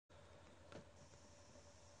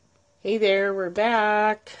Hey there, we're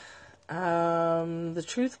back. The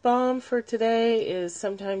truth bomb for today is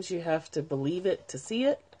sometimes you have to believe it to see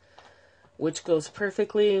it, which goes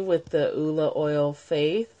perfectly with the Ula Oil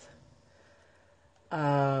Faith.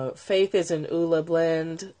 Faith is an Ula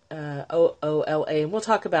blend, OOLA, and we'll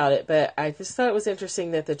talk about it, but I just thought it was interesting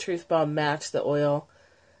that the truth bomb matched the oil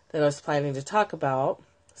that I was planning to talk about.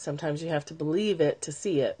 Sometimes you have to believe it to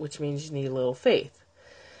see it, which means you need a little faith.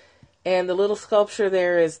 And the little sculpture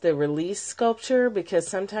there is the release sculpture, because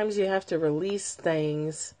sometimes you have to release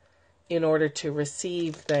things in order to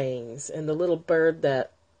receive things. And the little bird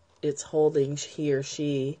that it's holding, he or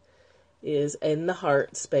she, is in the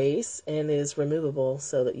heart space and is removable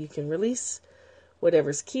so that you can release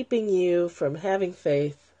whatever's keeping you from having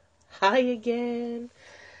faith. Hi again.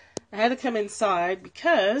 I had to come inside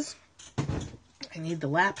because I need the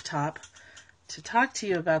laptop to talk to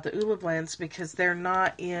you about the Ula blends, because they're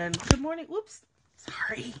not in... Good morning. Whoops.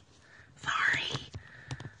 Sorry. I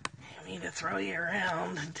mean to throw you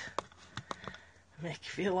around and make you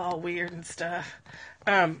feel all weird and stuff.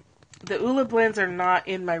 The Ula blends are not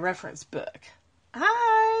in my reference book.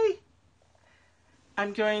 Hi!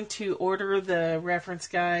 I'm going to order the reference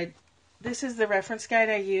guide. This is the reference guide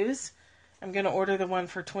I use. I'm going to order the one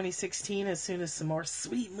for 2016 as soon as some more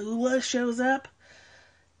sweet moolah shows up.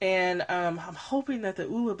 And I'm hoping that the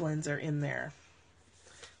Ula blends are in there,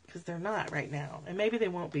 because they're not right now. And maybe they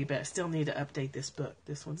won't be, but I still need to update this book.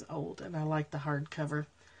 This one's old, and I like the hardcover.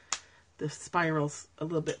 The spiral's a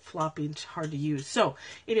little bit floppy and hard to use. So,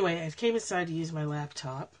 anyway, I came inside to use my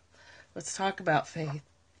laptop. Let's talk about faith.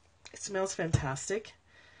 It smells fantastic.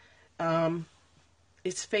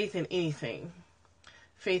 It's faith in anything.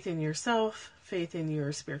 Faith in yourself, faith in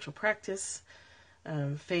your spiritual practice,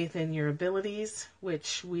 faith in your abilities,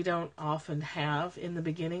 which we don't often have in the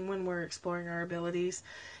beginning when we're exploring our abilities.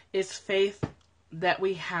 It's faith that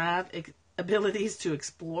we have abilities to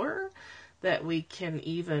explore, that we can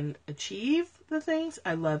even achieve the things.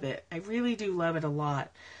 I love it. I really do love it a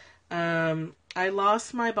lot. I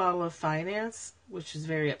lost my bottle of finance, which is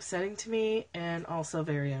very upsetting to me and also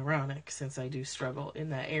very ironic, since I do struggle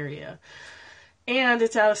in that area. And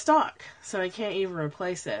it's out of stock, so I can't even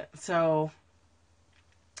replace it. So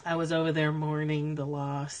I was over there mourning the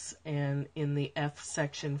loss, and in the F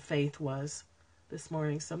section, faith was this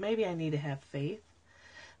morning. So maybe I need to have faith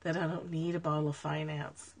that I don't need a bottle of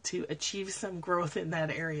finance to achieve some growth in that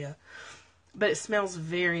area. But it smells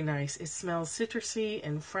very nice. It smells citrusy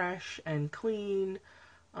and fresh and clean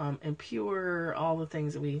and pure, all the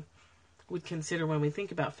things that we would consider when we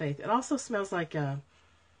think about faith. It also smells like there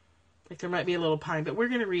might be a little pine, but we're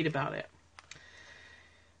going to read about it.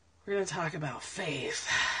 We're going to talk about faith,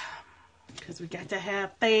 because we got to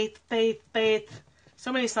have faith.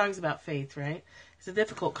 So many songs about faith, right? It's a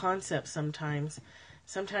difficult concept sometimes.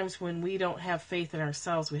 Sometimes when we don't have faith in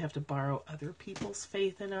ourselves, we have to borrow other people's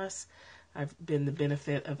faith in us. I've been the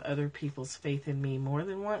benefit of other people's faith in me more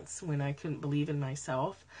than once. When I couldn't believe in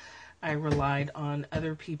myself, I relied on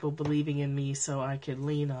other people believing in me so I could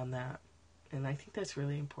lean on that. And I think that's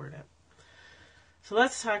really important. So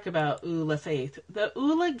let's talk about Ula faith. The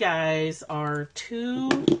Ula guys are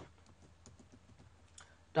two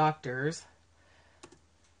doctors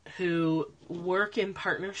who work in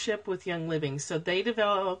partnership with Young Living. So they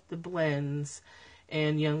develop the blends,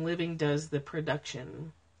 and Young Living does the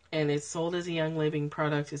production. And it's sold as a Young Living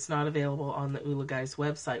product. It's not available on the Ula guys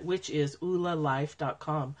website, which is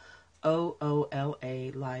ulalife.com.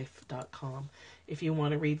 OOLA life.com. If you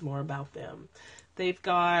want to read more about them. They've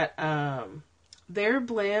got... their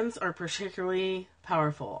blends are particularly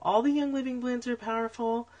powerful. All the Young Living blends are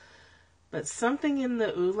powerful, but something in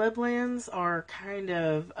the Ula blends are kind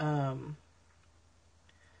of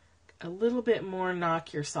a little bit more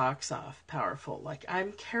knock your socks off powerful. Like,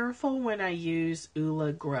 I'm careful when I use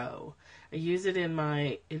Ula Grow. I use it in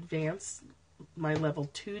my my level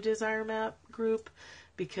 2 desire map group,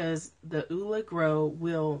 because the Ula Grow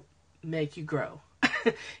will make you grow.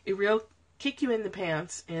 It will kick you in the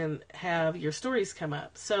pants and have your stories come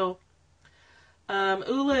up. So,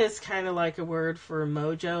 Ula is kind of like a word for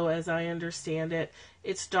mojo, as I understand it.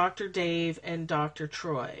 It's Dr. Dave and Dr.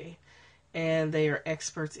 Troy, and they are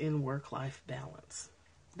experts in work-life balance.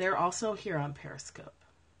 They're also here on Periscope.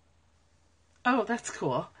 Oh, that's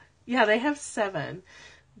cool. Yeah, they have 7.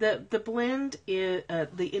 The blend is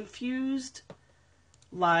the infused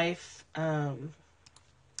life.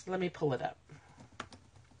 Let me pull it up.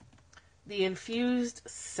 The infused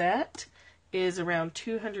set is around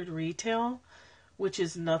 $200 retail, which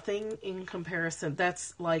is nothing in comparison.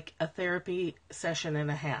 That's like a therapy session and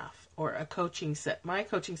a half, or a coaching set. My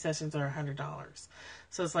coaching sessions are $100.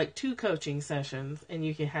 So it's like 2 coaching sessions, and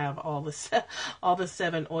you can have all the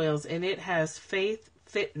 7 oils. And it has faith,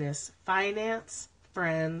 fitness, finance,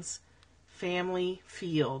 friends, family,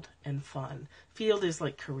 field, and fun. Field is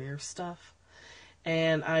like career stuff.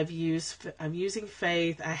 And I'm using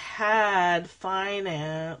faith. I had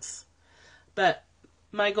finance, but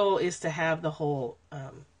my goal is to have the whole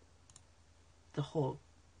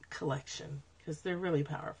collection, because they're really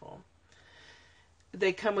powerful.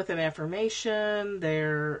 They come with an affirmation.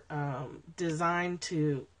 They're designed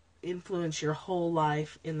to influence your whole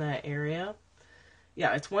life in that area.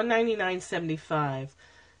 Yeah, it's $199.75.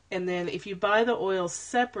 And then if you buy the oils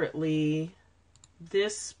separately,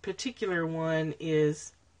 this particular one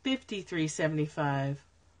is $53.75.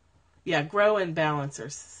 Yeah, Grow and Balance are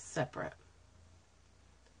separate.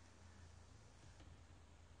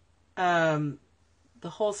 The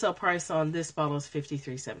wholesale price on this bottle is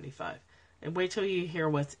 $53.75. And wait till you hear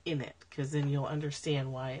what's in it, because then you'll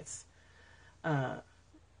understand why it's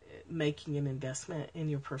making an investment in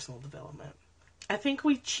your personal development. I think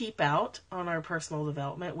we cheap out on our personal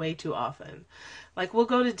development way too often. Like, we'll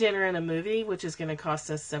go to dinner and a movie, which is going to cost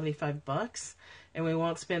us $75, and we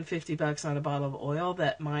won't spend $50 on a bottle of oil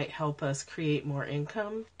that might help us create more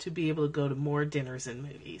income to be able to go to more dinners and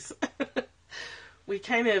movies. We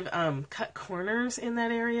kind of cut corners in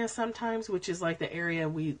that area sometimes, which is like the area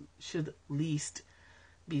we should least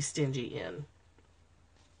be stingy in.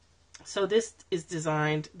 So this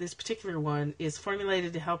particular one is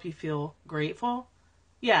formulated to help you feel grateful.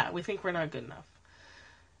 Yeah, we think we're not good enough.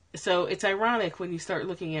 So it's ironic when you start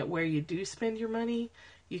looking at where you do spend your money,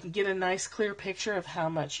 you can get a nice clear picture of how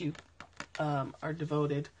much you are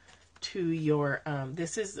devoted to your,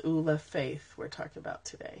 this is Ula Faith we're talking about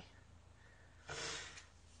today.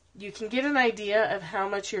 You can get an idea of how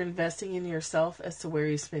much you're investing in yourself as to where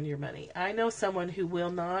you spend your money. I know someone who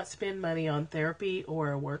will not spend money on therapy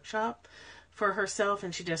or a workshop for herself,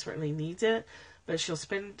 and she desperately needs it, but she'll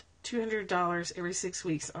spend $200 every 6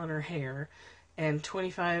 weeks on her hair and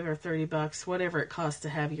 $25 or $30, whatever it costs to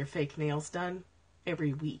have your fake nails done,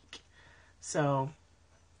 every week. So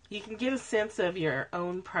you can get a sense of your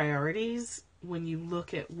own priorities when you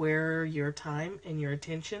look at where your time and your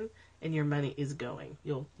attention and your money is going.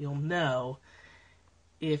 You'll know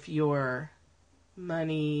if your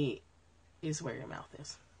money is where your mouth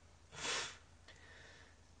is.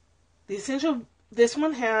 This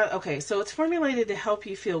one so it's formulated to help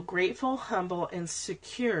you feel grateful, humble, and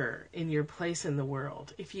secure in your place in the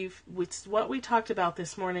world. It's what we talked about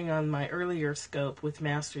this morning on my earlier scope with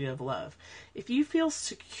Mastery of Love. If you feel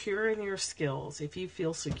secure in your skills, if you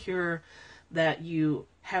feel secure that you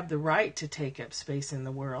have the right to take up space in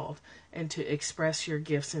the world and to express your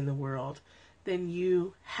gifts in the world, then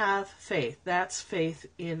you have faith. That's faith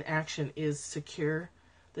in action, is secure.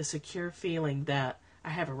 The secure feeling that I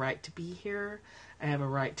have a right to be here. I have a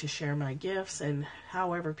right to share my gifts, and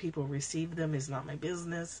however people receive them is not my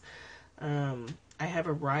business. I have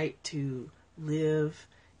a right to live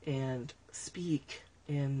and speak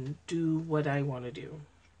and do what I want to do.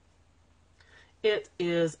 It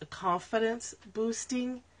is a confidence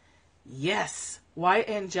boosting. Yes. White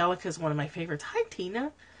Angelica is one of my favorites. Hi,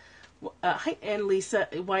 Tina. Hi, and Lisa.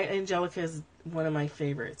 White Angelica is one of my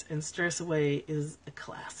favorites. And Stress Away is a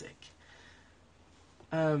classic.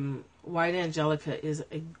 White Angelica is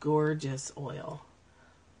a gorgeous oil.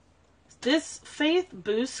 This faith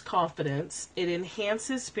boosts confidence. It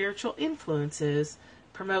enhances spiritual influences,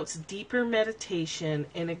 promotes deeper meditation,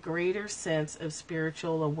 and a greater sense of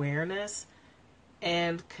spiritual awareness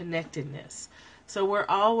and connectedness. So we're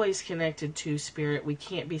always connected to spirit. We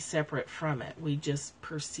can't be separate from it. We just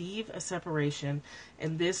perceive a separation,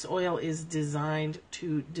 and this oil is designed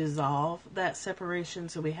to dissolve that separation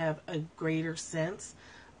so we have a greater sense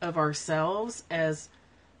of ourselves as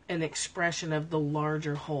an expression of the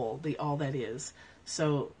larger whole, the all that is.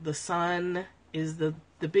 So the sun is the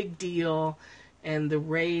big deal, and the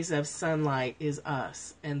rays of sunlight is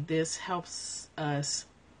us, and this helps us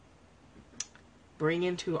bring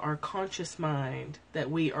into our conscious mind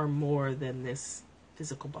that we are more than this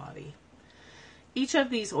physical body. Each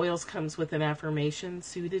of these oils comes with an affirmation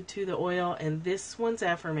suited to the oil, and this one's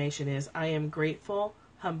affirmation is, I am grateful,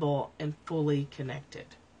 humble, and fully connected.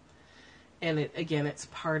 And it's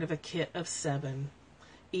part of a kit of 7.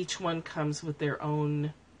 Each one comes with their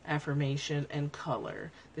own affirmation and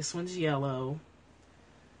color. This one's yellow.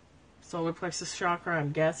 Solar plexus chakra,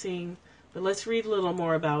 I'm guessing. But let's read a little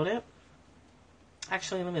more about it.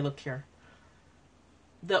 Actually, let me look here.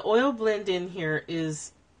 The oil blend in here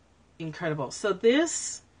is incredible. So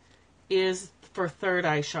this is for third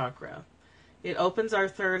eye chakra. It opens our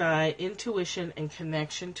third eye, intuition, and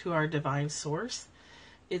connection to our divine source.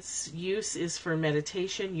 Its use is for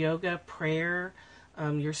meditation, yoga, prayer,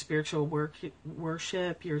 your spiritual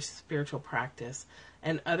worship, your spiritual practice,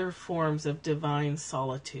 and other forms of divine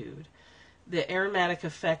solitude. The aromatic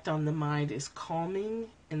effect on the mind is calming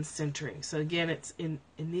and centering. So again, it's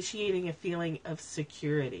initiating a feeling of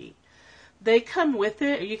security. They come with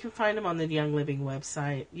it, or you can find them on the Young Living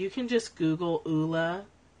website. You can just Google Oola,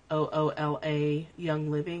 Oola, Young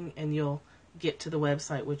Living, and you'll get to the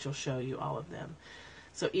website, which will show you all of them.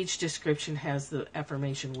 So each description has the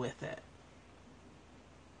affirmation with it.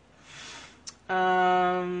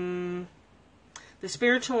 The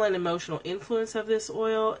spiritual and emotional influence of this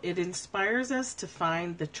oil, it inspires us to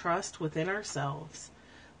find the trust within ourselves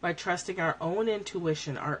by trusting our own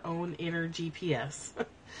intuition, our own inner GPS,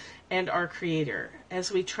 and our Creator.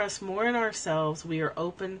 As we trust more in ourselves, we are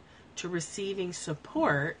open to receiving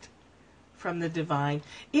support from the divine.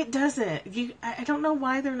 It doesn't. I don't know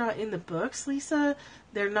why they're not in the books, Lisa.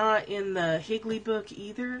 They're not in the Higley book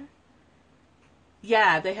either.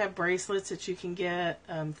 Yeah, they have bracelets that you can get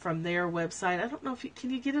from their website. I don't know if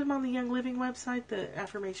can you get them on the Young Living website, the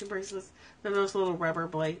affirmation bracelets? They're those little rubber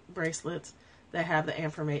bracelets that have the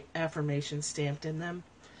affirmation stamped in them.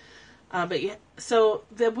 But yeah, so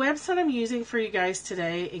the website I'm using for you guys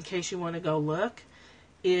today, in case you want to go look,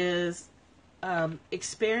 is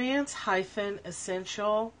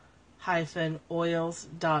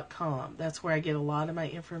experience-essential-oils.com. That's where I get a lot of my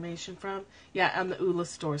information from. Yeah, on the Oola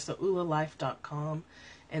store, so oolalife.com,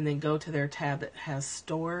 and then go to their tab that has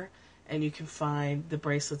store, and you can find the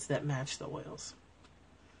bracelets that match the oils.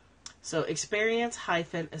 So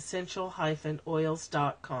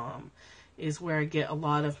experience-essential-oils.com is where I get a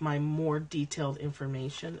lot of my more detailed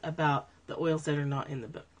information about the oils that are not in the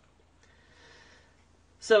book.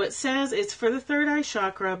 So it says it's for the third eye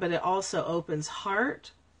chakra, but it also opens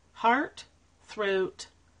heart, throat,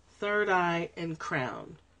 third eye, and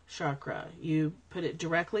crown chakra. You put it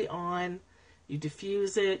directly on, you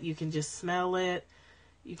diffuse it, you can just smell it,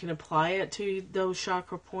 you can apply it to those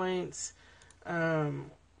chakra points.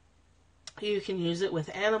 You can use it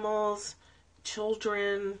with animals,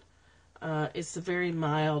 children. It's a very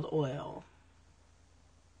mild oil.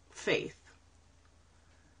 Faith.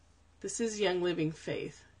 This is Young Living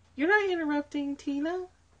Faith. You're not interrupting, Tina?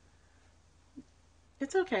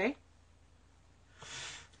 It's okay.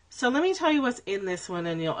 So let me tell you what's in this one,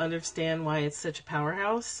 and you'll understand why it's such a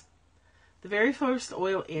powerhouse. The very first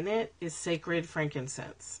oil in it is sacred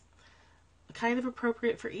frankincense. Kind of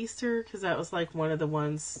appropriate for Easter, because that was like one of the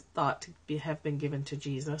ones thought to have been given to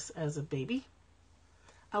Jesus as a baby.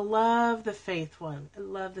 I love the faith one. I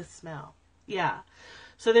love the smell. Yeah.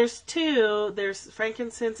 So there's two. There's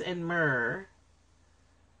frankincense and myrrh.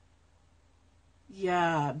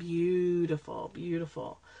 Yeah, beautiful,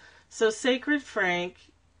 beautiful. So sacred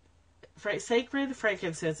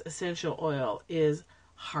frankincense essential oil is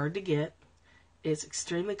hard to get. It's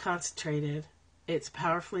extremely concentrated. It's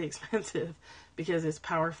powerfully expensive because it's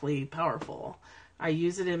powerfully powerful. I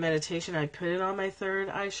use it in meditation. I put it on my third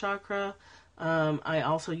eye chakra. I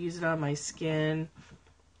also use it on my skin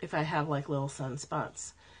if I have like little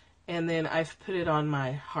sunspots. And then I've put it on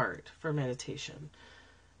my heart for meditation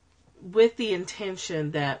with the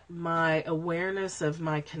intention that my awareness of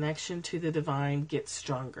my connection to the divine gets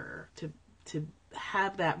stronger. To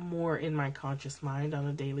have that more in my conscious mind on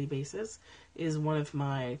a daily basis is one of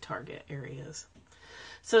my target areas.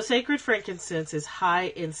 So sacred frankincense is high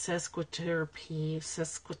in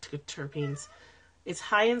sesquiterpenes. It's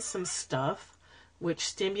high in some stuff which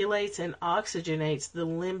stimulates and oxygenates the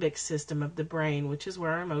limbic system of the brain, which is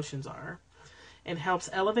where our emotions are, and helps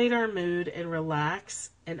elevate our mood and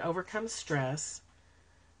relax and overcome stress.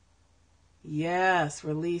 Yes,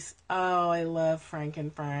 release. Oh, I love Frank.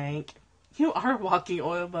 You are a walking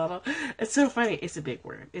oil bottle. It's so funny. It's a big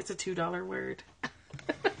word. It's a $2 word.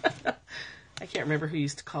 I can't remember who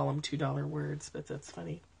used to call them $2 words, but that's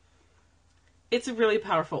funny. It's a really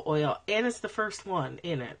powerful oil, and it's the first one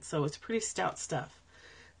in it, so it's pretty stout stuff.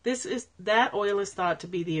 That oil is thought to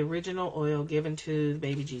be the original oil given to the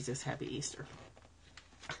baby Jesus. Happy Easter.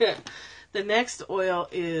 The next oil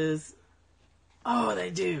is,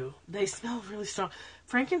 they smell really strong.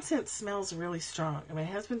 Frankincense smells really strong. And my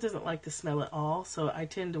husband doesn't like to smell it all, so I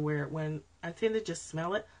tend to wear it when I tend to just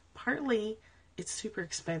smell it. Partly, it's super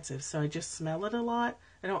expensive, so I just smell it a lot.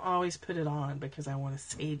 I don't always put it on because I want to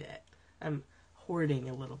save it. I'm hoarding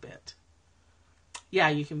a little bit. Yeah,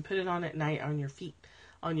 you can put it on at night on your feet,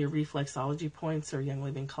 on your reflexology points, or Young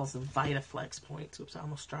Living calls them Vitaflex points. Oops, I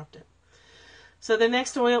almost dropped it. So the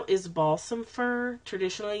next oil is balsam fir,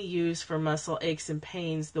 traditionally used for muscle aches and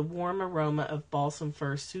pains. The warm aroma of balsam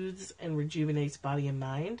fir soothes and rejuvenates body and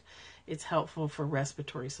mind. It's helpful for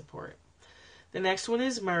respiratory support. The next one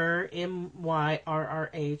is myrrh,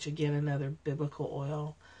 M-Y-R-R-H, again another biblical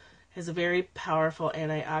oil. Has a very powerful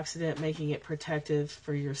antioxidant, making it protective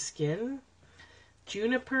for your skin.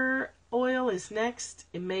 Juniper oil is next.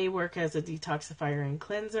 It may work as a detoxifier and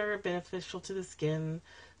cleanser, beneficial to the skin,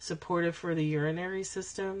 supportive for the urinary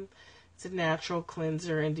system. It's a natural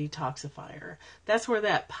cleanser and detoxifier. That's where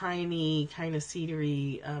that piney, kind of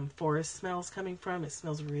cedary forest smell is coming from. It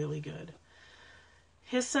smells really good.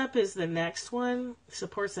 Hyssop is the next one.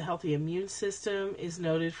 Supports a healthy immune system, is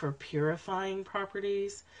noted for purifying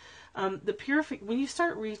properties. When you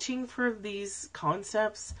start reaching for these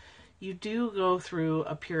concepts, you do go through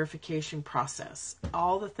a purification process.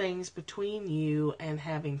 All the things between you and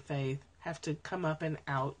having faith have to come up and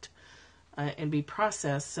out and be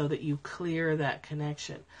processed so that you clear that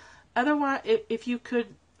connection. Otherwise,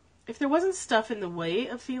 if there wasn't stuff in the way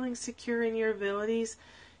of feeling secure in your abilities,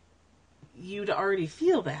 you'd already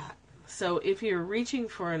feel that. So if you're reaching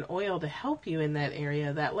for an oil to help you in that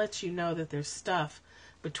area, that lets you know that there's stuff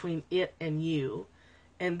between it and you.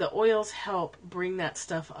 And the oils help bring that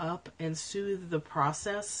stuff up and soothe the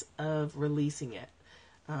process of releasing it.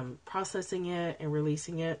 Processing it and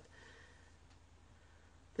releasing it.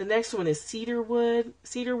 The next one is cedarwood.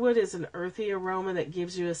 Cedarwood is an earthy aroma that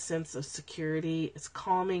gives you a sense of security. It's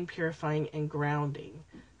calming, purifying, and grounding.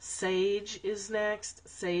 Sage is next.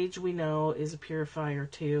 Sage, we know, is a purifier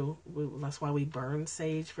too. That's why we burn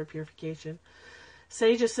sage for purification.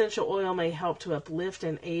 Sage essential oil may help to uplift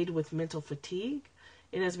and aid with mental fatigue.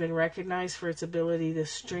 It has been recognized for its ability to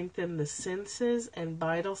strengthen the senses and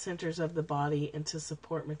vital centers of the body and to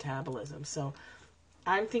support metabolism. So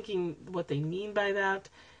I'm thinking what they mean by that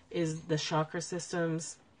is the chakra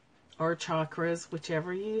systems or chakras,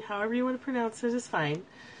 however you want to pronounce it is fine.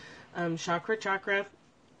 Chakra,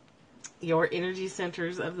 your energy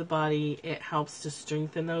centers of the body, it helps to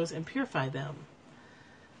strengthen those and purify them.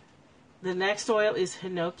 The next oil is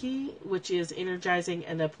hinoki, which is energizing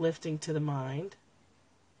and uplifting to the mind.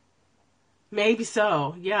 Maybe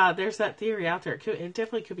so. Yeah, there's that theory out there. It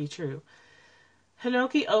definitely could be true.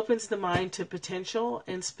 Hinoki opens the mind to potential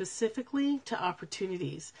and specifically to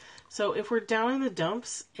opportunities. So if we're down in the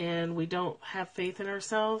dumps and we don't have faith in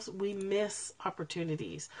ourselves, we miss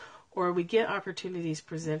opportunities. Or we get opportunities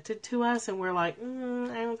presented to us and we're like, I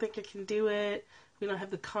don't think I can do it. We don't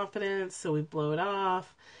have the confidence, so we blow it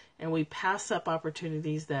off. And we pass up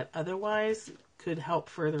opportunities that otherwise could help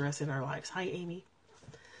further us in our lives. Hi, Amy.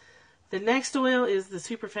 The next oil is the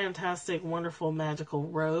super fantastic, wonderful, magical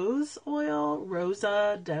rose oil,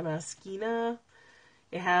 Rosa Damascena.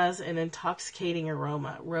 It has an intoxicating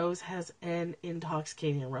aroma. Rose has an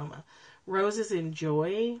intoxicating aroma. Rose is in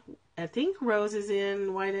joy. I think rose is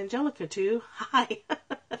in white angelica too. Hi.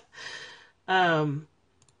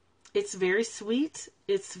 It's very sweet.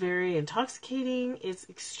 It's very intoxicating. It's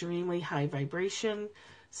extremely high vibration.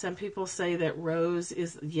 Some people say that rose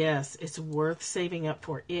is, yes, it's worth saving up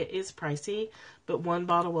for. It is pricey, but one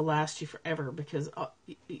bottle will last you forever because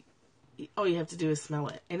all you have to do is smell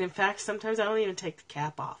it. And in fact, sometimes I don't even take the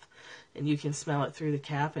cap off. And you can smell it through the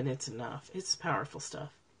cap and it's enough. It's powerful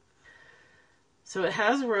stuff. So it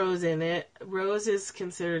has rose in it. Rose is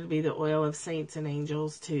considered to be the oil of saints and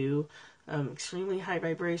angels too. Extremely high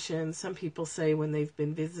vibration. Some people say when they've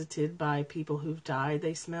been visited by people who've died,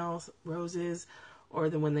 they smell roses. Or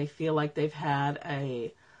when they feel like they've had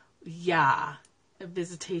a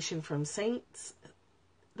visitation from saints.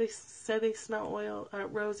 They say they smell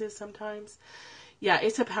roses sometimes. Yeah,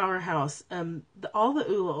 it's a powerhouse. All the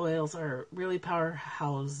Ula oils are really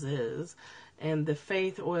powerhouses. And the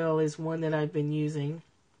faith oil is one that I've been using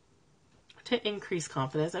to increase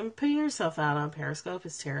confidence. Putting yourself out on Periscope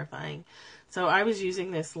is terrifying. So I was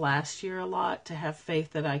using this last year a lot to have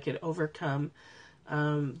faith that I could overcome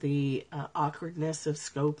the awkwardness of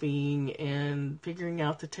scoping and figuring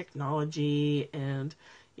out the technology and,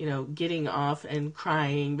 getting off and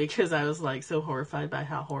crying because I was like so horrified by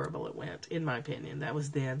how horrible it went, in my opinion. That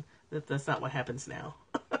was then. That's not what happens now.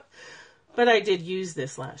 But I did use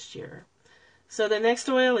this last year. So the next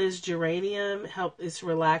oil is geranium. It's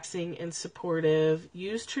relaxing and supportive.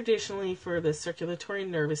 Used traditionally for the circulatory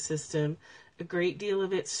nervous system. A great deal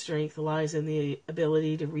of its strength lies in the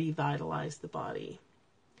ability to revitalize the body.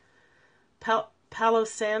 Palo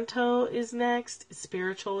Santo is next. It's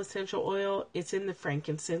spiritual essential oil. It's in the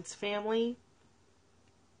frankincense family.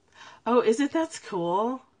 Oh, is it? That's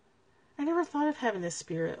cool. I never thought of having a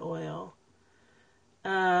spirit oil.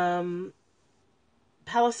 Palo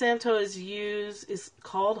Palo Santo is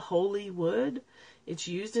called holy wood. It's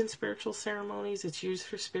used in spiritual ceremonies. It's used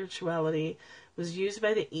for spirituality. It was used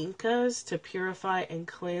by the Incas to purify and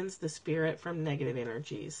cleanse the spirit from negative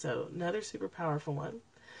energies. So another super powerful one.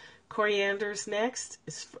 Coriander's next.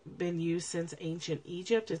 It's been used since ancient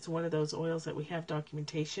Egypt. It's one of those oils that we have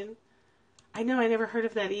documentation. I know, I never heard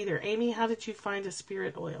of that either. Amy, how did you find a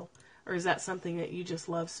spirit oil? Or is that something that you just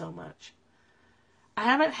love so much? I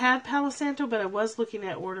haven't had Palo Santo, but I was looking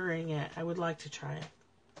at ordering it. I would like to try it.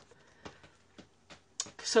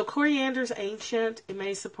 So coriander's ancient. It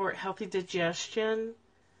may support healthy digestion,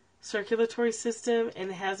 circulatory system, and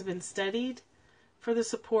has been studied for the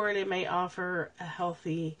support. It may offer a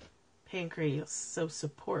healthy pancreas, so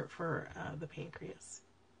support for the pancreas.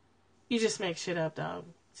 You just make shit up, dog.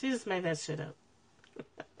 She just made that shit up.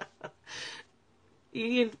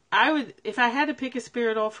 I would, if I had to pick a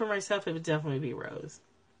spirit oil for myself, it would definitely be rose.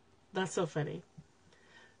 That's so funny.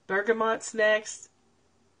 Bergamot's next.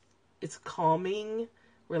 It's calming,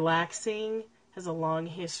 relaxing, has a long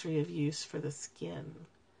history of use for the skin.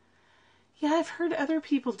 Yeah, I've heard other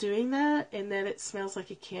people doing that, and that it smells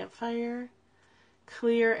like a campfire.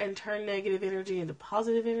 Clear and turn negative energy into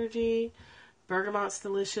positive energy. Bergamot's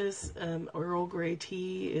delicious. Earl Grey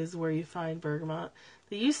tea is where you find bergamot.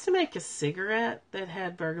 They used to make a cigarette that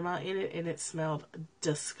had bergamot in it, and it smelled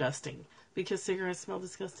disgusting because cigarettes smell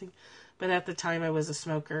disgusting. But at the time, I was a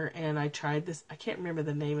smoker, and I tried this. I can't remember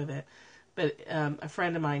the name of it, but a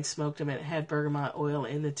friend of mine smoked them, and it had bergamot oil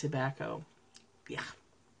in the tobacco. Yeah.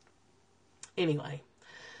 Anyway,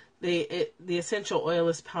 the essential oil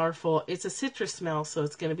is powerful. It's a citrus smell, so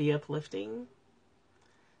it's going to be uplifting.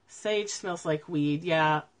 Sage smells like weed.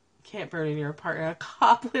 Yeah, can't burn in your apartment. A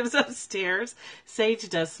cop lives upstairs. Sage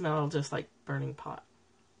does smell just like burning pot.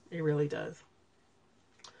 It really does.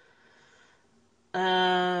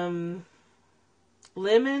 Lemon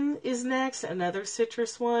is next. Another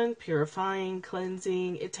citrus one. Purifying,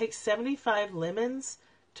 cleansing. It takes 75 lemons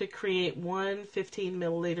to create one 15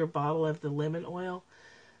 milliliter bottle of the lemon oil.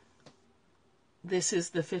 This is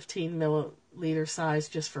the 15 milliliter size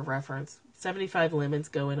just for reference. 75 lemons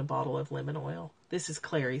go in a bottle of lemon oil. This is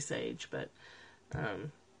clary sage, but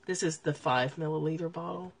this is the 5 milliliter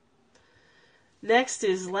bottle. Next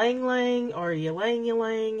is Lang Lang or Ylang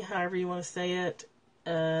Ylang, however you want to say it.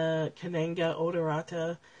 Cananga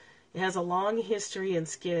odorata. It has a long history in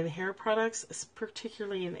skin and hair products,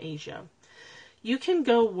 particularly in Asia. You can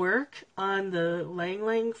go work on the Lang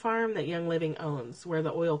Lang farm that Young Living owns, where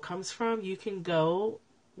the oil comes from. You can go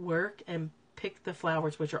work and pick the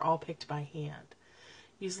flowers, which are all picked by hand.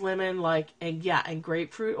 Use lemon, and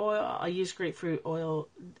grapefruit oil. I use grapefruit oil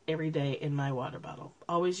every day in my water bottle.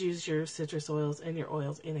 Always use your citrus oils and your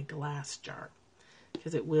oils in a glass jar,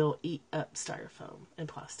 because it will eat up styrofoam and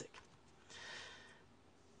plastic.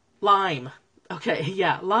 Lime. Okay,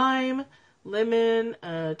 yeah, lime, lemon,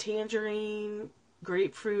 tangerine,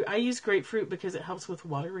 grapefruit. I use grapefruit because it helps with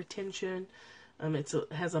water retention. It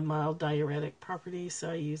has a mild diuretic property,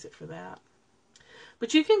 so I use it for that.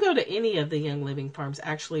 But you can go to any of the Young Living farms,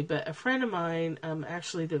 actually. But a friend of mine,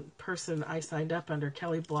 actually the person I signed up under,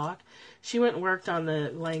 Kelly Block, she went and worked on the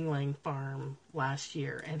Lang Lang farm last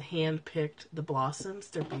year and hand-picked the blossoms.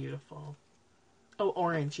 They're beautiful. Oh,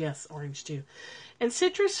 orange. Yes, orange too. And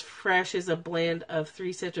Citrus Fresh is a blend of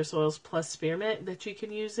 3 citrus oils plus spearmint that you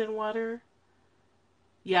can use in water.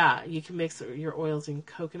 Yeah, you can mix your oils in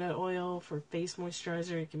coconut oil for face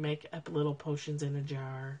moisturizer. You can make up little potions in a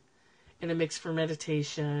jar. In a mix for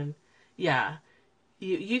meditation. Yeah,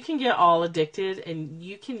 you can get all addicted, and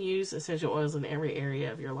you can use essential oils in every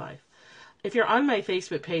area of your life. If you're on my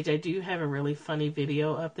Facebook page, I do have a really funny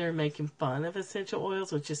video up there making fun of essential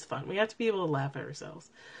oils, which is fun. We have to be able to laugh at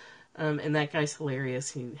ourselves. And that guy's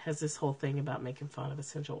hilarious. He has this whole thing about making fun of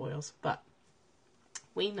essential oils, but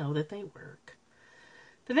we know that they work.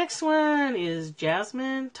 The next one is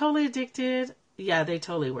jasmine. Totally addicted. Yeah, they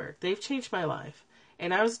totally work. They've changed my life.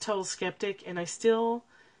 And I was a total skeptic, and I still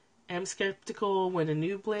am skeptical when a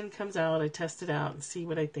new blend comes out. I test it out and see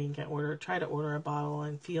what I think. Try to order a bottle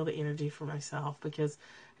and feel the energy for myself, because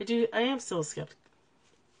I am still a skeptic.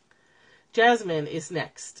 Jasmine is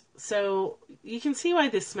next. So you can see why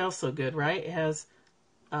this smells so good, right? It has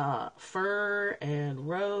fir and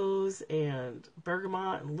rose and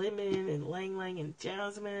bergamot and lemon and Lang Lang and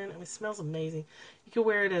jasmine. I mean, it smells amazing. You can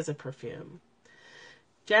wear it as a perfume.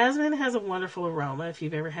 Jasmine has a wonderful aroma if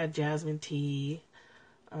you've ever had jasmine tea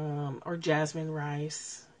or jasmine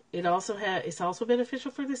rice. It's also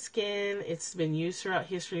beneficial for the skin. It's been used throughout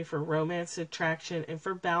history for romance attraction and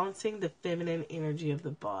for balancing the feminine energy of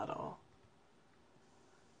the bottle.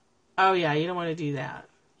 Oh yeah, you don't want to do that.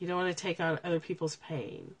 You don't want to take on other people's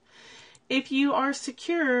pain. If you are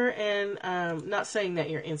secure, and not saying that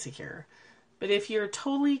you're insecure, but if you're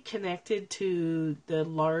totally connected to the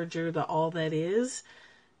larger, the all that is,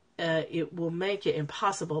 it will make it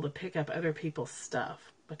impossible to pick up other people's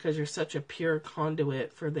stuff because you're such a pure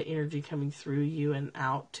conduit for the energy coming through you and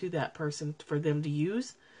out to that person for them to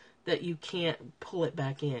use that you can't pull it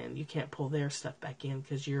back in. You can't pull their stuff back in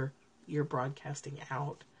because you're broadcasting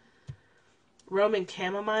out. Roman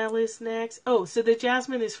chamomile is next. Oh, so the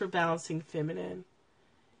jasmine is for balancing feminine.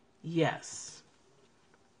 Yes.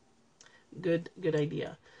 Good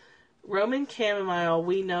idea. Roman chamomile,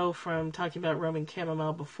 we know from talking about Roman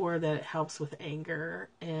chamomile before that it helps with anger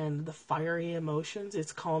and the fiery emotions.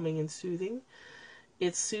 It's calming and soothing.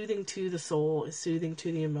 It's soothing to the soul. It's soothing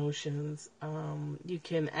to the emotions. You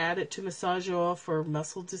can add it to massage oil for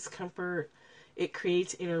muscle discomfort. It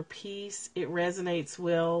creates inner peace. It resonates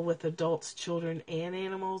well with adults, children, and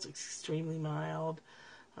animals. It's extremely mild.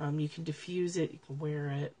 You can diffuse it. You can wear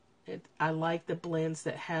it. I like the blends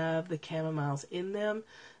that have the chamomiles in them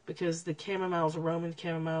because the chamomiles, Roman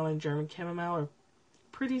chamomile and German chamomile, are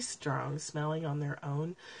pretty strong smelling on their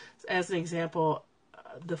own. As an example,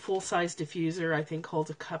 the full-size diffuser, I think, holds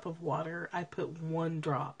a cup of water. I put 1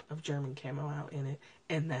 drop of German chamomile in it,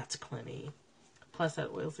 and that's plenty. Plus,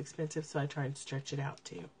 that oil's expensive, so I try and stretch it out,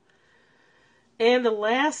 too. And the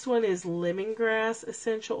last one is lemongrass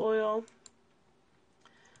essential oil,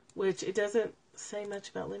 which it doesn't say much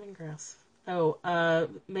about lemongrass.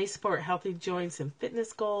 May support healthy joints and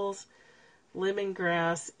fitness goals.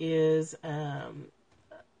 Lemongrass is,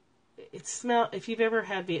 if you've ever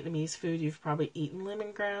had Vietnamese food, you've probably eaten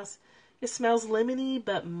lemongrass. It smells lemony,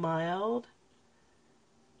 but mild.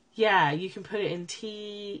 Yeah, you can put it in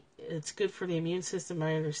tea. It's good for the immune system,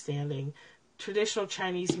 my understanding. Traditional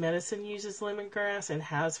Chinese medicine uses lemongrass and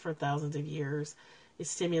has for thousands of years. It's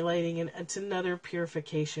stimulating, and it's another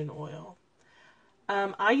purification oil.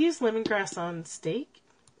 I use lemongrass on steak.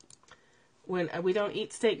 When we don't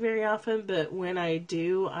eat steak very often, but when I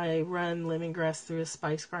do, I run lemongrass through a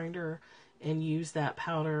spice grinder and use that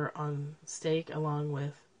powder on steak along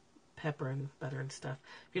with pepper and butter and stuff.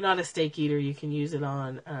 If you're not a steak eater, you can use it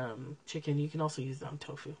on chicken. You can also use it on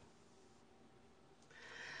tofu.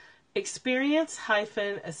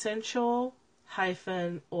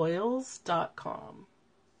 Experience-essential-oils.com.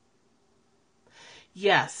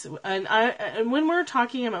 Yes, and when we're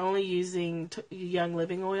talking, I'm only using Young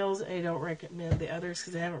Living oils. I don't recommend the others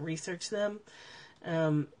because I haven't researched them.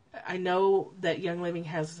 I know that Young Living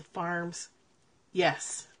has farms.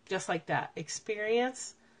 Yes, just like that.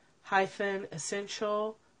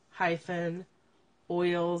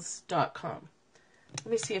 Experience-essential-oils.com. Let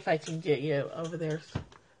me see if I can get you over there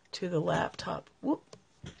to the laptop. Whoop.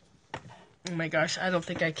 Oh my gosh, I don't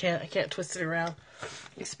think I can. I can't twist it around.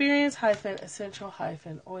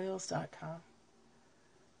 Experience-essential-oils.com.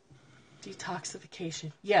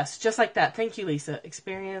 Detoxification. Yes, just like that. Thank you, Lisa.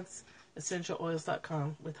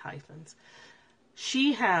 Experience-essential-oils.com with hyphens.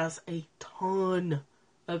 She has a ton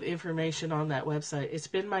of information on that website. It's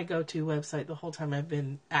been my go-to website the whole time I've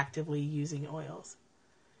been actively using oils.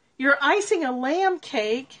 You're icing a lamb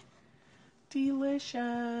cake.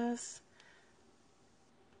 Delicious.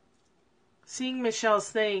 Seeing Michelle's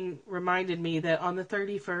thing reminded me that on the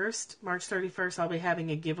 31st, March 31st, I'll be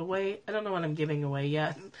having a giveaway. I don't know what I'm giving away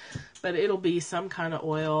yet, but it'll be some kind of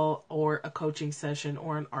oil or a coaching session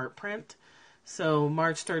or an art print. So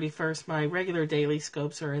March 31st, my regular daily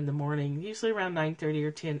scopes are in the morning, usually around 9:30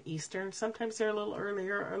 or 10 Eastern. Sometimes they're a little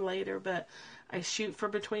earlier or later, but I shoot for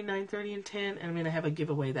between 9:30 and 10, and I'm going to have a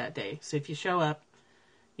giveaway that day. So if you show up,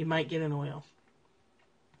 you might get an oil.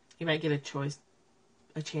 You might get a chance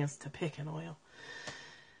to pick an oil.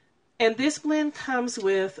 And this blend comes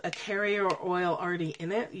with a carrier oil already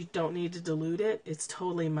in it. You don't need to dilute it. It's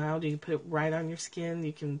totally mild. You can put it right on your skin.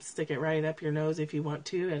 You can stick it right up your nose if you want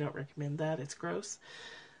to. I don't recommend that. It's gross.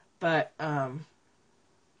 But,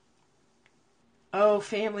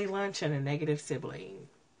 family lunch and a negative sibling.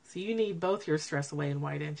 So you need both your stress away and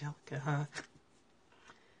white Angelica, huh?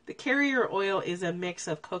 The carrier oil is a mix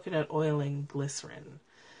of coconut oil and glycerin.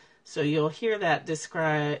 So you'll hear that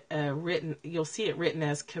written. You'll see it written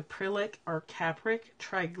as caprylic or capric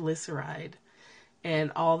triglyceride,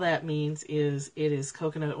 and all that means is it is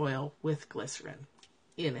coconut oil with glycerin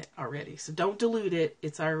in it already. So don't dilute it.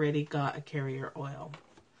 It's already got a carrier oil.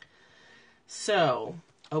 So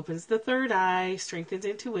opens the third eye, strengthens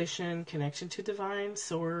intuition, connection to divine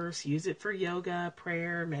source. Use it for yoga,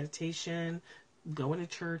 prayer, meditation, going to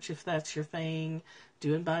church if that's your thing,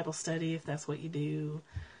 doing Bible study if that's what you do.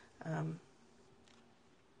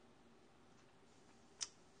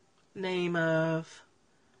 Name of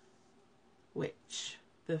Which?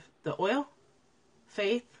 The oil?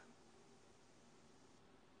 Faith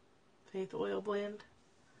oil blend.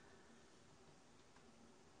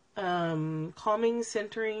 Calming,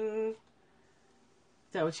 centering. Is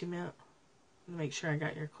that what you meant? Make sure I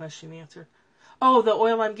got your question answered. Oh, the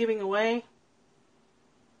oil I'm giving away?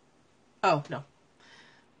 Oh, no.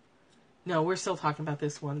 No, we're still talking about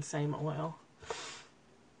this one same oil.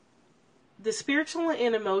 The spiritual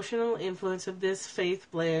and emotional influence of this faith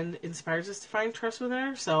blend inspires us to find trust within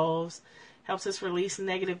ourselves, helps us release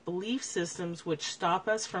negative belief systems which stop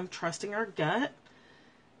us from trusting our gut,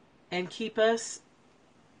 and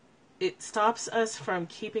it stops us from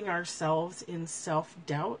keeping ourselves in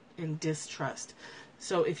self-doubt and distrust.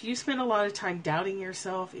 So if you spend a lot of time doubting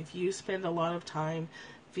yourself, if you spend a lot of time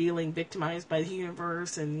feeling victimized by the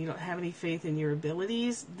universe and you don't have any faith in your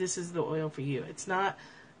abilities, this is the oil for you.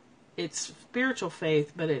 It's spiritual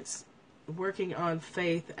faith, but it's working on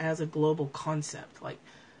faith as a global concept, like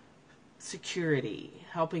security,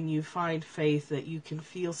 helping you find faith that you can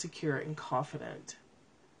feel secure and confident.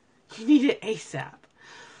 You need it ASAP.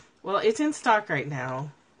 Well, it's in stock right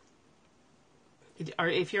now. Or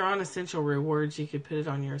if you're on Essential Rewards, you could put it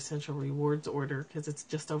on your Essential Rewards order because it's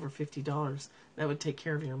just over $50. That would take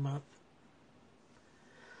care of your month.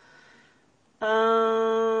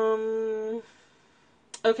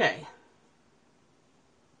 Okay.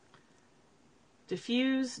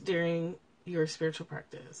 Diffuse during your spiritual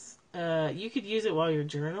practice. You could use it while you're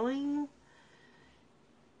journaling.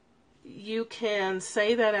 You can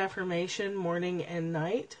say that affirmation morning and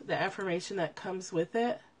night. The affirmation that comes with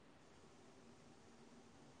it.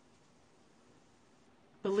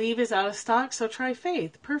 Believe is out of stock, so try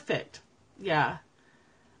faith. Perfect. Yeah.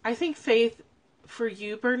 I think faith for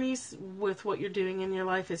you, Bernice, with what you're doing in your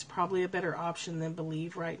life is probably a better option than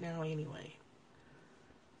believe right now anyway.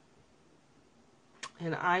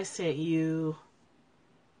 And I sent you...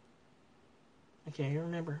 I can't even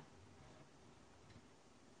remember.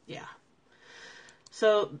 Yeah.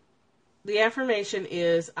 So the affirmation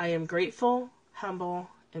is, I am grateful, humble,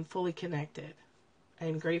 and fully connected. I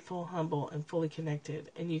am grateful, humble, and fully connected.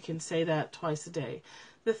 And you can say that twice a day.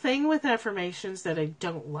 The thing with affirmations that I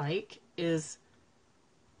don't like is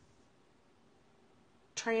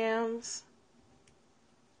trauma.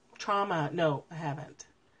 No, I haven't.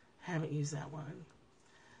 I haven't used that one.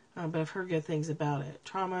 But I've heard good things about it.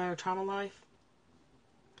 Trauma or trauma life.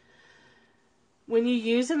 When you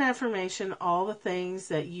use an affirmation, all the things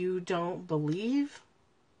that you don't believe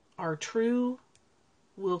are true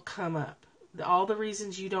will come up. All the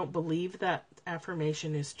reasons you don't believe that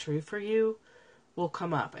affirmation is true for you will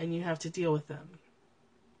come up, and you have to deal with them.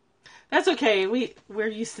 That's okay. We're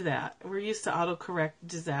used to that. We're used to autocorrect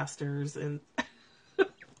disasters, and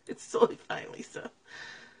it's totally fine, Lisa.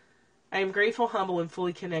 I am grateful, humble, and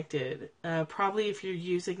fully connected. Probably if you're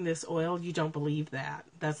using this oil, you don't believe that.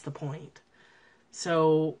 That's the point.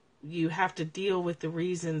 So you have to deal with the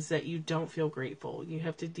reasons that you don't feel grateful. You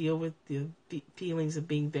have to deal with the feelings of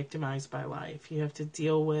being victimized by life. You have to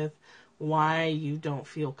deal with why you don't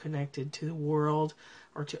feel connected to the world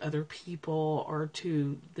or to other people or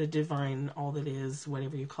to the divine, all that is,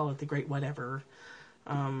 whatever you call it, the great whatever.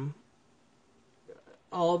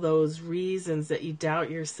 All those reasons that you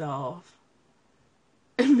doubt yourself.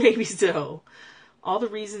 And maybe so. All the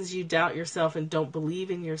reasons you doubt yourself and don't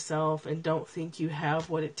believe in yourself and don't think you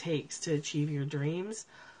have what it takes to achieve your dreams,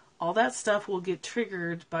 all that stuff will get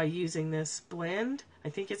triggered by using this blend. I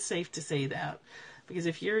think it's safe to say that. Because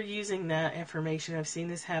if you're using that affirmation, I've seen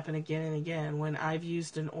this happen again and again when I've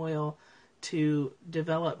used an oil to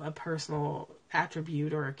develop a personal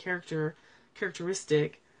attribute or a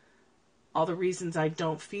characteristic, all the reasons I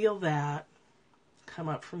don't feel that come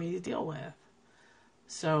up for me to deal with.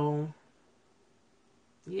 So...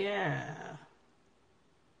 yeah.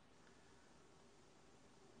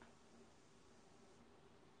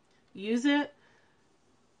 Use it,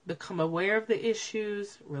 become aware of the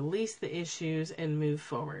issues, release the issues, and move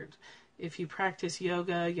forward. If you practice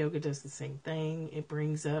yoga, yoga does the same thing. It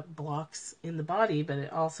brings up blocks in the body, but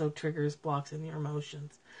it also triggers blocks in your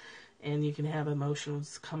emotions. And you can have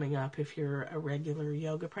emotions coming up if you're a regular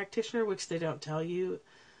yoga practitioner, which they don't tell you.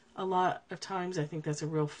 A lot of times, I think that's a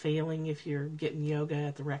real failing if you're getting yoga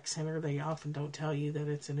at the rec center. They often don't tell you that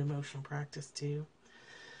it's an emotional practice too.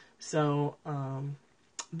 So,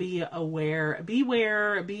 be aware that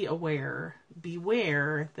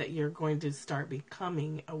you're going to start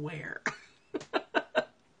becoming aware.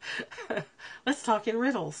 Let's talk in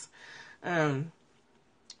riddles.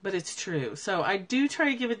 But it's true. So I do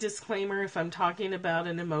try to give a disclaimer if I'm talking about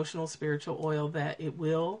an emotional spiritual oil that it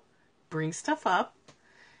will bring stuff up.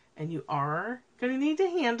 And you are going to need to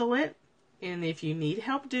handle it. And if you need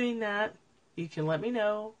help doing that, you can let me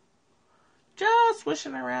know. Just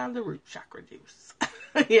swishing around the root chakra juice.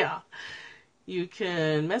 Yeah. You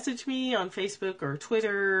can message me on Facebook or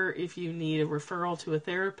Twitter if you need a referral to a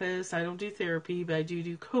therapist. I don't do therapy, but I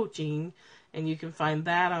do coaching. And you can find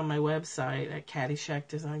that on my website at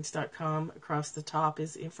caddyshackdesigns.com. Across the top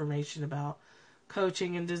is information about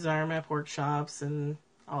coaching and desire map workshops and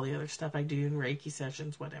all the other stuff I do in Reiki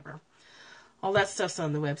sessions, whatever. All that stuff's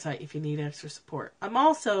on the website if you need extra support. I'm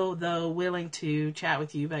also, though, willing to chat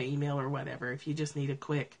with you by email or whatever if you just need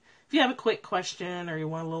if you have a quick question or you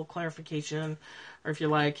want a little clarification, or if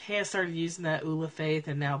you're like, hey, I started using that Ula Faith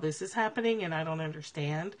and now this is happening and I don't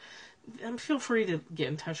understand, feel free to get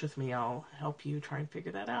in touch with me. I'll help you try and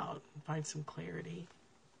figure that out and find some clarity.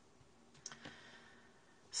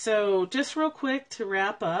 So just real quick to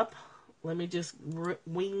wrap up, let me just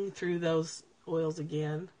wing through those oils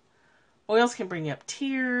again. Oils can bring up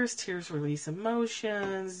tears. Tears release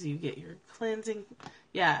emotions. You get your cleansing.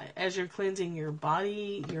 Yeah, as you're cleansing your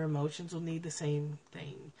body, your emotions will need the same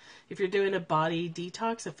thing. If you're doing a body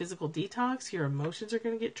detox, a physical detox, your emotions are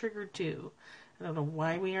going to get triggered too. I don't know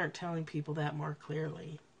why we aren't telling people that more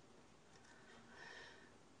clearly.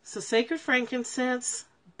 So sacred frankincense,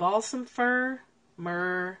 balsam fir,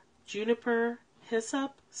 myrrh, juniper,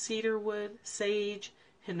 hyssop, cedarwood, sage,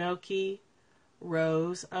 hinoki,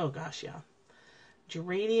 rose,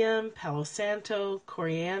 geranium, palo santo,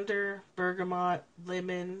 coriander, bergamot,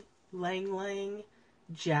 lemon, ylang-ylang,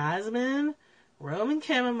 jasmine, Roman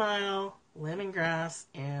chamomile, lemongrass,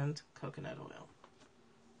 and coconut oil.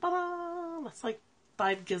 Ta-da! That's like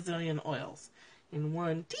 5 gazillion oils in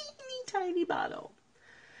one teeny tiny bottle.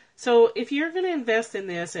 So if you're going to invest in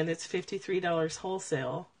this and it's $53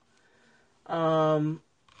 wholesale,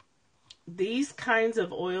 these kinds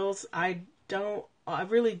of oils I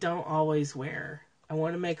really don't always wear. I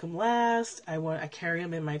want to make them last. I carry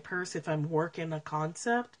them in my purse if I'm working a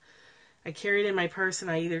concept. I carry it in my purse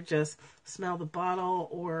and I either just smell the bottle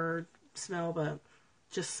or smell it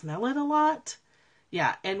a lot.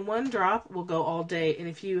 Yeah, and 1 drop will go all day. And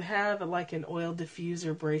if you have like an oil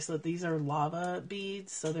diffuser bracelet, these are lava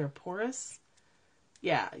beads, so they're porous.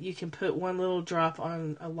 Yeah, you can put 1 little drop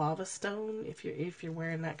on a lava stone if you're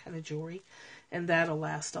wearing that kind of jewelry, and that'll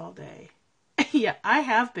last all day. Yeah, I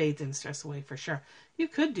have bathed in stress away for sure. You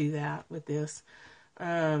could do that with this.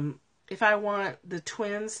 If I want the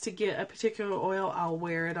twins to get a particular oil, I'll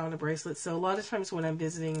wear it on a bracelet. So a lot of times when I'm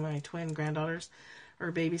visiting my twin granddaughters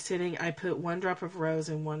or babysitting, I put 1 drop of rose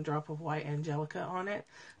and 1 drop of white angelica on it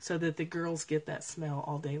so that the girls get that smell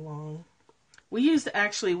all day long. We used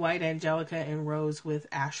actually white angelica and rose with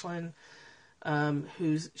Ashlyn,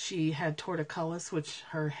 she had torticollis, which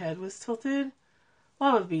her head was tilted.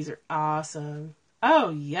 Lava beads are awesome. Oh,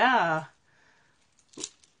 yeah.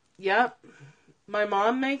 Yep. My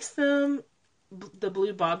mom makes them. The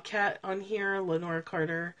blue bobcat on here, Lenora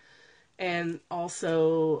Carter. And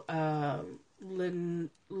also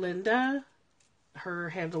Linda. Her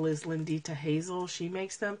handle is Lindita Hazel. She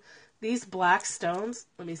makes them. These black stones,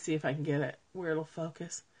 let me see if I can get it where it'll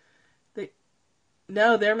focus.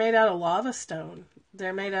 They're made out of lava stone.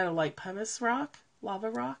 They're made out of like pumice rock, lava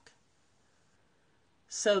rock.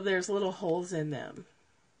 So there's little holes in them.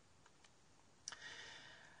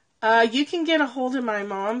 You can get a hold of my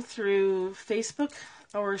mom through Facebook,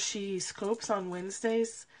 or she scopes on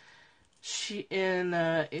Wednesdays.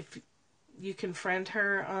 If you can friend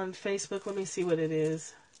her on Facebook, let me see what it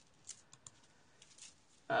is.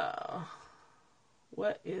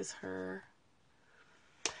 What is her?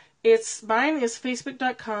 Mine is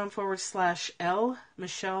facebook.com/L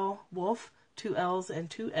Michelle Wolf, 2 L's and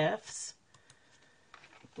 2 F's.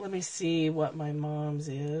 Let me see what my mom's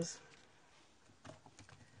is.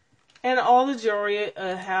 And all the jewelry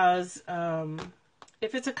has,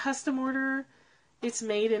 if it's a custom order, it's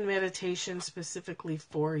made in meditation specifically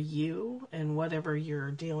for you and whatever you're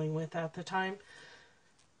dealing with at the time.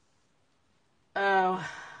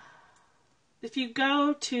 If you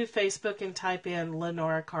go to Facebook and type in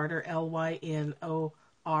Lenora Carter, Lynorah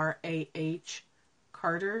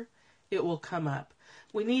Carter, it will come up.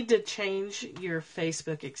 We need to change your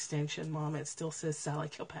Facebook extension, Mom. It still says Sally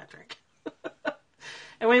Kilpatrick.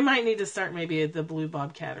 And we might need to start maybe at the Blue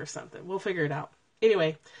Bobcat or something. We'll figure it out.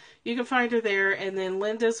 Anyway, you can find her there. And then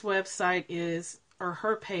Linda's website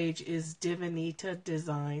her page is Divinita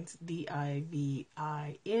Designs, Divinta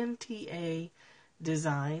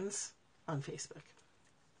Designs on Facebook.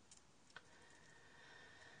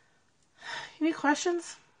 Any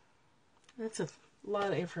questions? That's a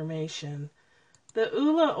lot of information. The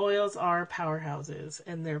Ula oils are powerhouses,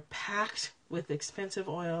 and they're packed with expensive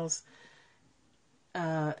oils.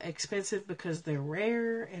 expensive because they're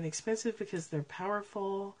rare, and expensive because they're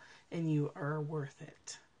powerful, and you are worth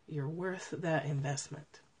it. You're worth that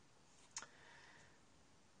investment.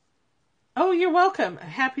 Oh, you're welcome. I'm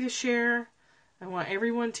happy to share. I want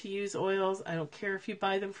everyone to use oils. I don't care if you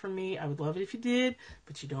buy them from me. I would love it if you did,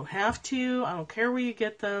 but you don't have to. I don't care where you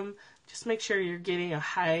get them. Just make sure you're getting a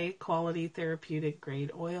high quality therapeutic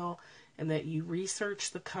grade oil and that you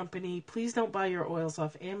research the company. Please don't buy your oils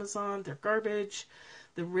off Amazon. They're garbage.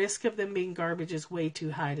 The risk of them being garbage is way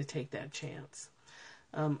too high to take that chance.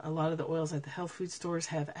 A lot of the oils at the health food stores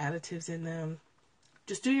have additives in them.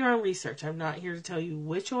 Just do your own research. I'm not here to tell you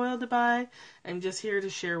which oil to buy. I'm just here to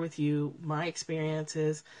share with you my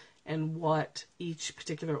experiences and what each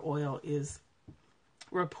particular oil is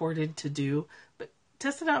reported to do. But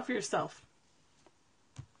test it out for yourself.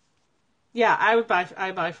 Yeah, I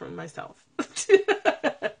buy from myself.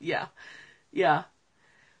 Yeah.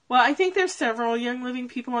 Well, I think there's several Young Living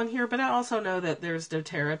people on here, but I also know that there's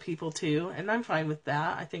doTERRA people too, and I'm fine with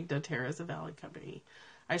that. I think doTERRA is a valid company.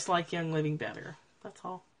 I just like Young Living better. That's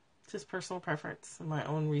all. It's just personal preference and my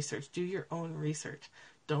own research. Do your own research.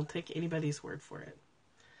 Don't take anybody's word for it.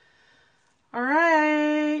 All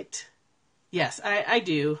right. Yes, I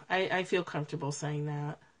do. I feel comfortable saying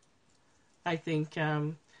that. I think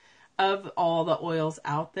of all the oils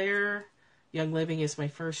out there, Young Living is my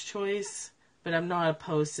first choice, but I'm not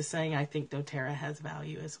opposed to saying I think doTERRA has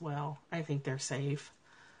value as well. I think they're safe.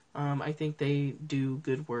 I think they do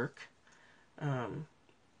good work. I'm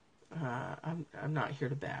not here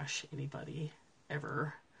to bash anybody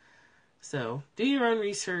ever. So do your own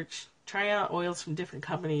research. Try out oils from different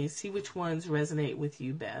companies. See which ones resonate with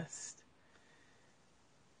you best.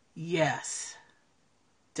 Yes,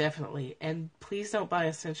 definitely. And please don't buy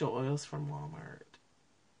essential oils from Walmart.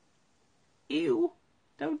 Ew.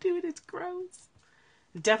 Don't do it. It's gross.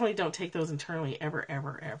 Definitely don't take those internally ever,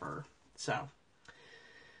 ever, ever. So.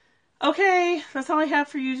 Okay, that's all I have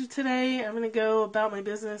for you today. I'm going to go about my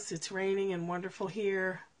business. It's raining and wonderful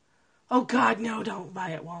here. Oh, God, no, don't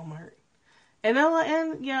buy at Walmart. And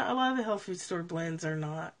yeah, a lot of the health food store blends are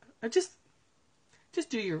not. Just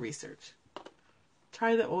do your research.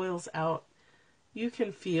 Try the oils out. You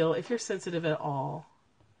can feel, if you're sensitive at all,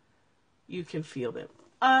 you can feel them.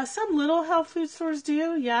 Some little health food stores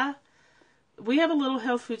do, yeah. We have a little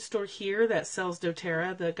health food store here that sells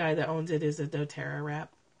doTERRA. The guy that owns it is a doTERRA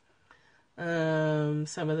rep.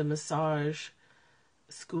 Some of the massage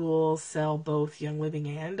schools sell both Young Living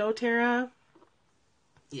and doTERRA.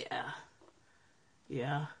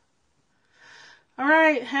 Yeah. All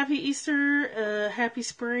right. Happy Easter. Happy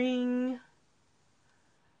spring.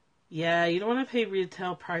 Yeah, you don't want to pay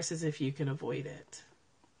retail prices if you can avoid it,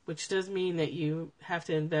 which does mean that you have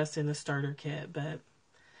to invest in a starter kit. But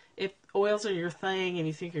if oils are your thing and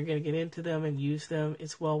you think you're going to get into them and use them,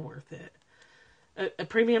 it's well worth it. A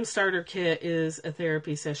premium starter kit is a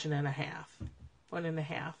therapy session and a half.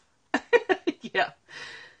 1.5.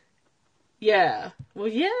 Yeah. Well,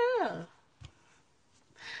 yeah.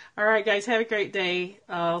 All right, guys. Have a great day.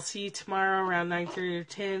 I'll see you tomorrow around 9:30 or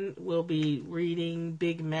 10. We'll be reading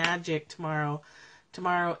Big Magic tomorrow.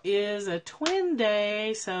 Tomorrow is a twin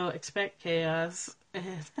day, so expect chaos. And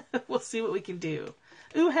we'll see what we can do.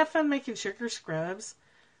 Ooh, have fun making sugar scrubs.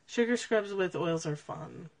 Sugar scrubs with oils are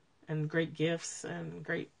fun. And great gifts and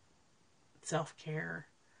great self-care.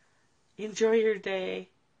 Enjoy your day.